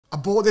I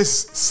bought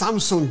this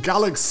Samsung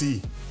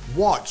Galaxy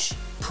Watch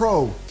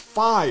Pro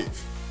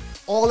 5.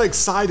 All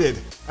excited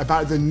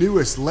about the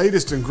newest,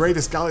 latest and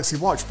greatest Galaxy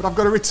Watch, but I've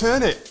got to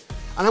return it.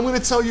 And I'm going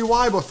to tell you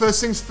why, but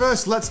first things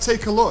first, let's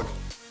take a look.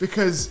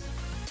 Because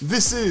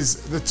this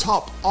is the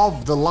top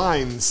of the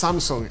line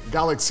Samsung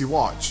Galaxy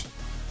Watch.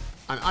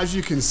 And as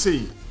you can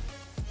see,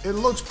 it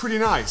looks pretty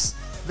nice.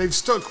 They've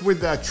stuck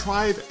with their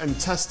tried and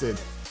tested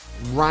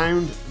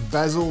round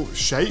bezel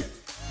shape.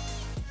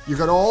 You've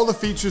got all the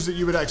features that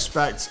you would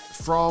expect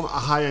from a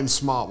high-end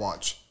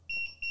smartwatch.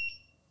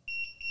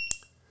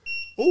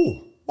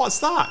 Oh, what's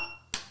that?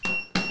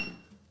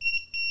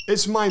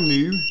 It's my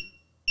new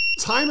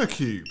timer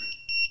cube.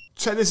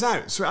 Check this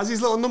out. So it has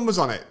these little numbers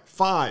on it.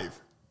 5,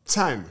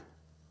 10,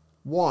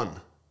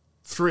 1,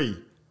 3.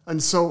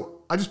 And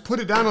so I just put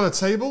it down on the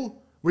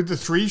table with the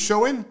 3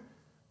 showing,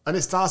 and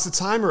it starts the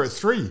timer at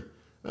 3.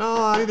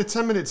 Oh, I need a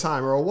 10-minute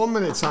timer or a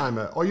 1-minute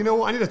timer. Or you know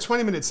what? I need a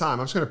 20-minute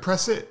timer. I'm just going to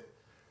press it.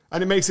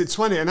 And it makes it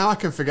 20, and now I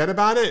can forget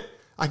about it.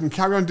 I can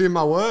carry on doing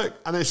my work,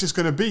 and it's just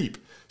gonna beep.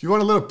 If you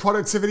want a little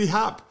productivity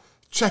hack,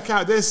 check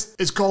out this.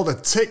 It's called a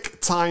Tick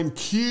Time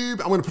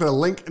Cube. I'm gonna put a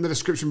link in the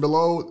description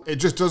below. It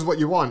just does what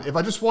you want. If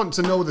I just want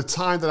to know the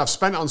time that I've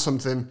spent on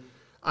something,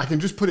 I can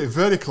just put it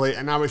vertically,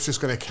 and now it's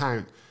just gonna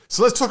count.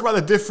 So let's talk about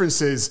the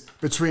differences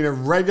between a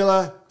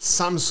regular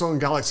Samsung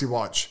Galaxy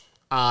Watch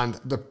and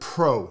the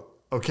Pro.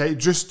 Okay,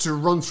 just to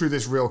run through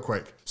this real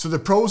quick. So the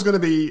Pro is going to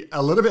be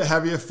a little bit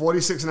heavier,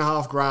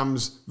 46.5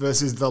 grams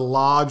versus the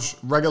large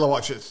regular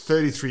watch at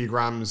 33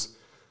 grams.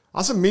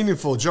 That's a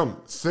meaningful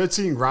jump,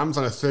 13 grams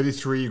on a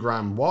 33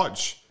 gram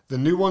watch. The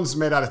new one's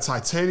made out of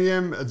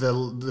titanium.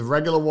 The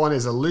regular one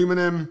is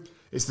aluminum.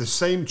 It's the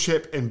same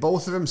chip in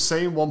both of them,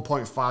 same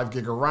 1.5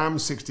 gig of RAM,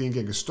 16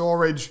 gig of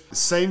storage,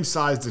 same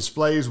size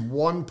displays,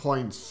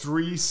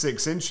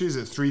 1.36 inches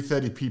at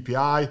 330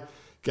 ppi.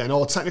 Getting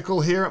all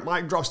technical here at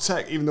Mic Drops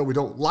Tech, even though we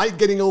don't like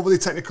getting overly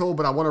technical,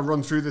 but I want to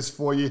run through this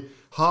for you.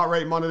 Heart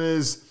rate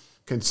monitors,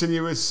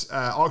 continuous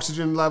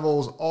oxygen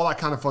levels, all that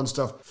kind of fun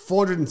stuff.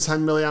 410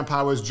 milliamp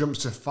hours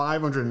jumps to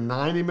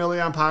 590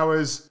 milliamp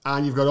hours,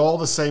 and you've got all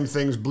the same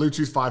things,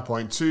 Bluetooth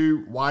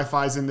 5.2,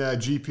 Wi-Fi's in there,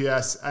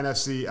 GPS,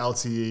 NFC,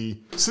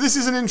 LTE. So this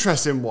is an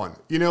interesting one.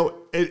 You know,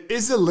 it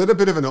is a little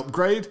bit of an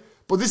upgrade,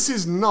 but this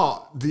is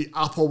not the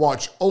Apple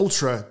Watch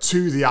Ultra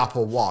to the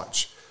Apple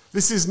Watch.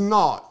 This is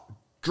not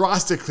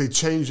drastically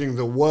changing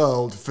the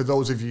world for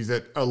those of you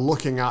that are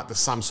looking at the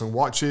Samsung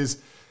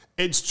watches.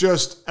 It's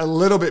just a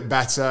little bit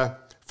better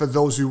for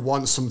those who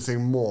want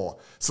something more.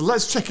 So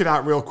let's check it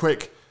out real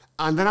quick,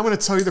 and then I'm going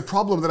to tell you the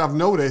problem that I've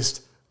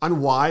noticed and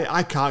why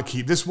I can't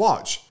keep this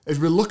watch. As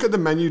we look at the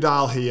menu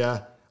dial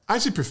here, I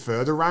actually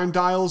prefer the round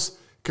dials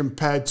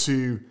compared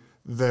to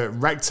the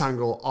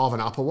rectangle of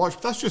an Apple Watch,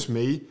 but that's just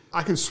me.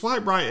 I can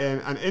swipe right in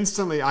and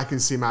instantly I can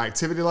see my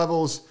activity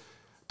levels.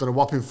 Done a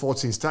whopping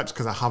 14 steps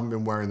because I haven't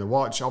been wearing the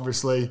watch,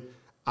 obviously.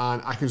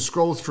 And I can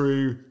scroll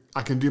through,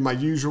 I can do my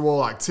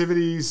usual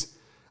activities.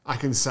 I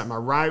can set my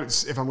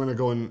routes if I'm gonna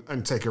go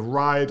and take a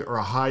ride or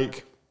a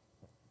hike.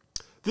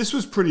 This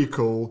was pretty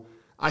cool.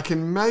 I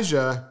can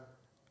measure,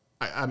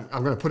 I'm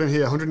gonna put in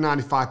here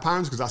 195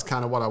 pounds because that's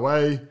kind of what I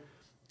weigh.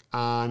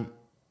 And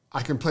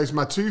I can place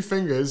my 2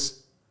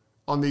 fingers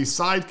on these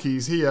side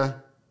keys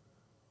here.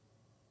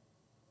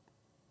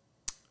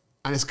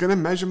 And it's gonna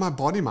measure my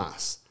body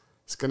mass.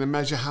 It's going to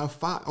measure how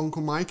fat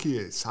Uncle Mikey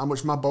is, how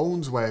much my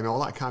bones weigh and all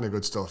that kind of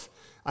good stuff.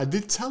 I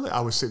did tell it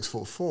I was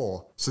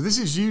 6'4". So this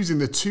is using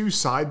the 2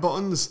 side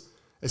buttons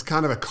as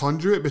kind of a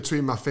conduit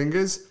between my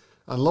fingers.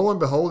 And lo and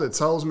behold, it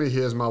tells me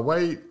here's my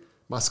weight.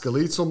 My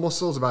skeletal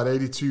muscle is about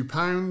 82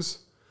 pounds.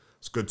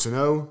 It's good to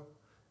know.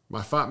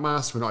 My fat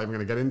mass, we're not even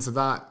going to get into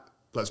that.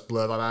 Let's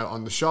blur that out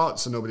on the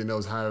shot so nobody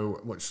knows how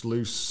much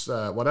loose,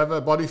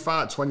 whatever. Body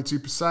fat,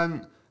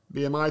 22%.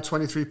 BMI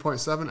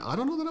 23.7. I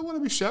don't know that I want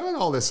to be sharing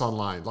all this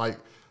online. Like,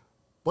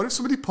 what if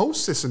somebody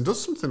posts this and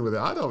does something with it?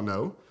 I don't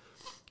know.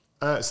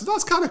 So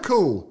that's kind of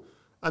cool.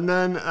 And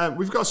then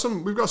we've got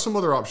some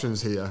other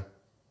options here.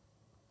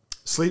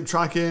 Sleep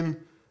tracking.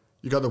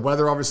 You got the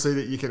weather, obviously,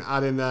 that you can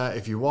add in there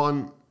if you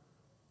want,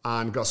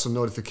 and got some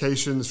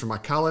notifications from my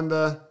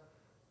calendar.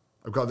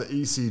 I've got the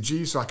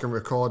ECG, so I can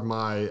record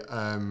my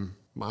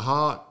my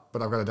heart,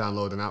 but I've got to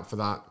download an app for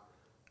that.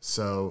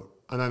 So,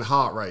 and then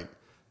heart rate.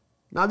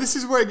 Now this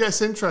is where it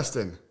gets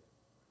interesting.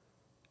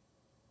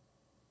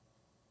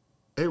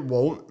 It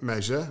won't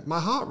measure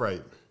my heart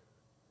rate.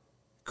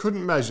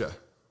 Couldn't measure.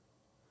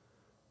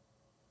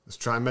 Let's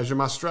try and measure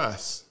my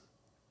stress.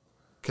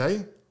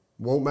 Okay,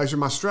 won't measure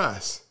my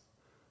stress.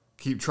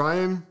 Keep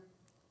trying,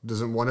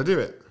 doesn't want to do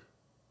it.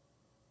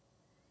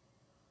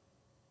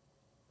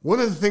 One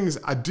of the things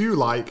I do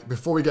like,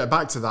 before we get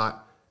back to that,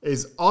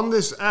 is on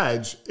this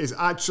edge is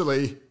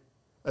actually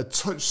a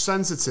touch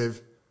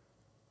sensitive.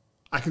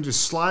 I can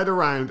just slide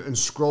around and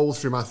scroll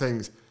through my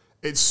things.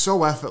 It's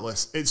so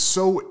effortless. It's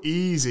so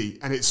easy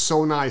and it's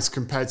so nice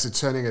compared to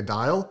turning a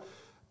dial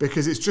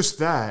because it's just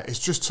there. It's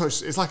just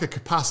touch. It's like a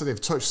capacitive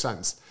touch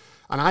sense.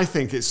 And I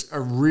think it's a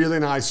really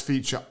nice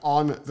feature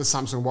on the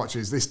Samsung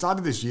watches. They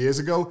started this years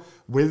ago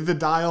with the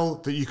dial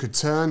that you could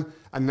turn,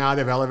 and now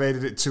they've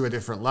elevated it to a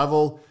different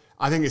level.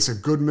 I think it's a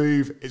good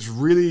move. It's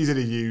really easy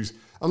to use.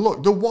 And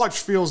look, the watch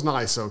feels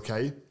nice,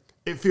 okay?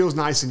 It feels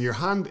nice in your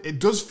hand. It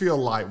does feel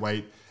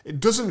lightweight. It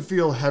doesn't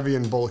feel heavy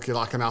and bulky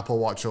like an Apple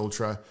Watch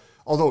Ultra.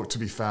 Although, to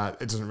be fair,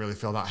 it doesn't really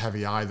feel that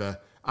heavy either.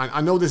 And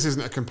I know this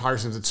isn't a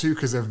comparison of the two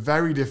because they're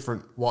very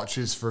different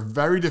watches for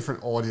very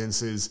different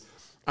audiences,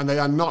 and they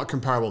are not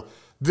comparable.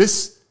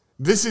 This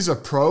is a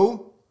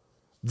Pro,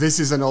 this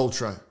is an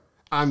Ultra.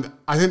 And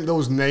I think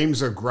those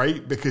names are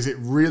great because it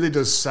really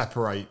does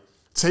separate.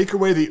 Take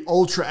away the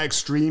ultra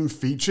extreme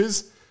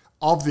features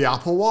of the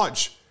Apple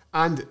Watch,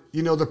 and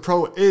you know, the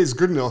Pro is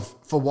good enough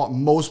for what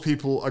most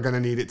people are going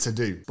to need it to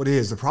do. But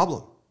here's the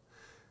problem.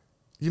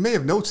 You may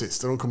have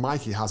noticed that Uncle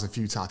Mikey has a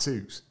few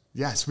tattoos.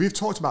 Yes, we've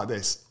talked about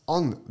this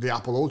on the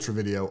Apple Ultra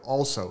video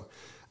also.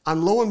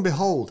 And lo and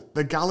behold,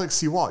 the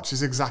Galaxy Watch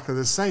is exactly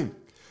the same.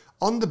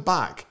 On the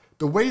back,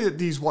 the way that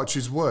these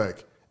watches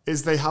work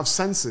is they have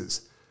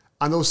sensors,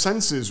 and those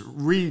sensors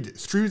read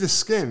through the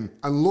skin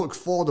and look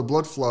for the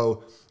blood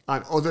flow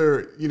and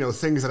other, you know,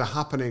 things that are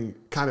happening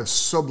kind of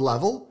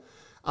sub-level.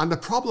 And the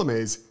problem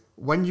is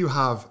when you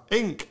have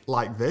ink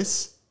like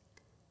this,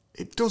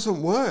 it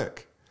doesn't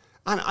work.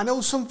 And I know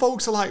some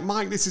folks are like,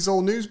 Mike, this is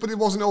old news, but it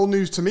wasn't old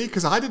news to me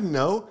because I didn't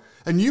know,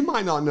 and you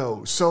might not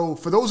know. So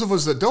for those of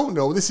us that don't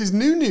know, this is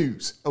new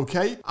news,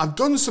 okay? I've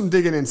done some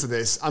digging into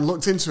this and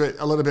looked into it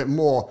a little bit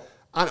more.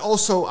 And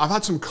also, I've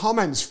had some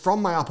comments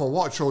from my Apple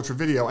Watch Ultra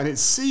video, and it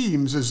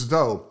seems as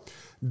though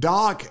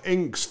dark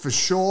inks for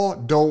sure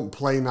don't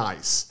play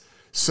nice.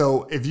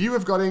 So if you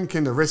have got ink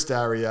in the wrist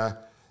area,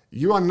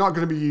 you are not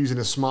going to be using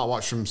a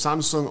smartwatch from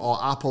Samsung or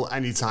Apple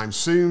anytime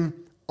soon,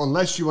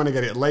 unless you want to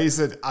get it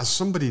lasered, as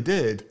somebody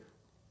did.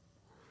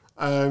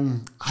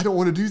 I don't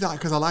want to do that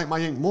because I like my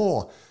ink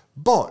more.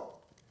 But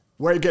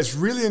where it gets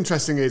really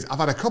interesting is I've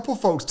had a couple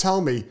folks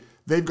tell me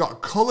they've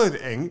got colored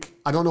ink.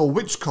 I don't know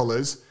which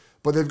colors,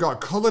 but they've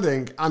got colored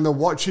ink and the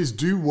watches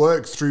do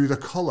work through the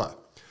color.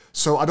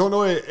 So I don't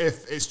know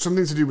if it's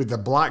something to do with the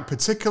black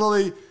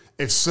particularly,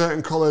 if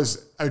certain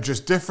colors are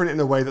just different in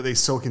the way that they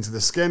soak into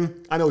the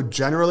skin. I know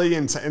generally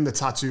in the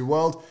tattoo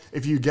world,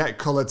 if you get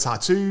colored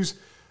tattoos,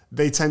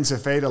 they tend to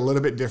fade a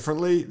little bit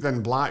differently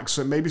than black.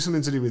 So it may be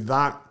something to do with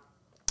that.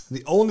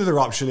 The only other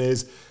option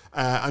is,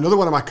 another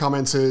one of my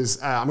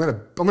commenters, I'm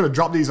gonna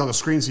drop these on the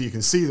screen so you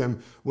can see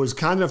them, was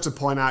kind enough to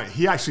point out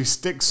he actually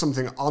sticks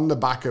something on the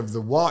back of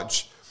the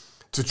watch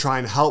to try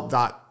and help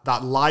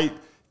that light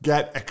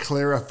get a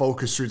clearer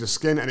focus through the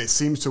skin, and it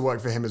seems to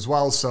work for him as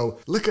well. So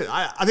look at,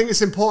 I think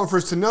it's important for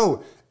us to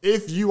know,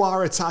 if you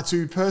are a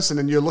tattooed person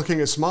and you're looking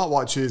at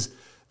smartwatches,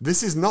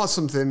 this is not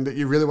something that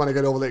you really want to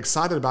get overly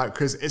excited about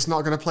because it's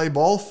not going to play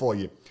ball for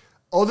you.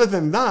 Other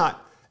than that,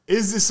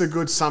 is this a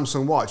good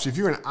Samsung watch? If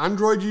you're an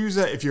Android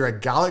user, if you're a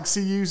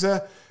Galaxy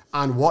user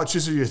and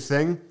watches are your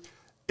thing,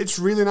 it's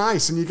really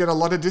nice, and you get a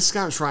lot of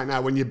discounts right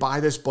now when you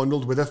buy this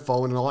bundled with a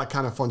phone and all that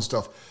kind of fun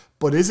stuff.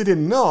 But is it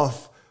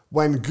enough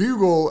when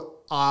Google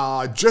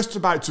are just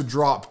about to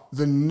drop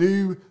the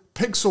new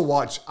Pixel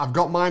Watch? I've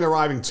got mine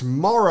arriving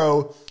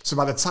tomorrow, so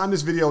by the time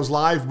this video is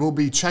live, we'll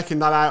be checking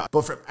that out.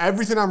 But from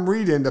everything I'm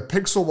reading, the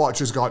Pixel Watch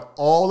has got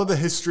all of the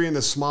history and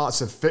the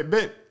smarts of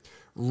Fitbit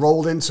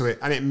rolled into it,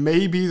 and it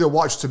may be the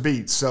watch to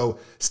beat. So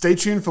stay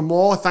tuned for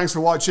more. Thanks for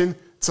watching.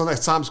 Till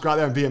next time, go out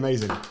there and be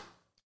amazing.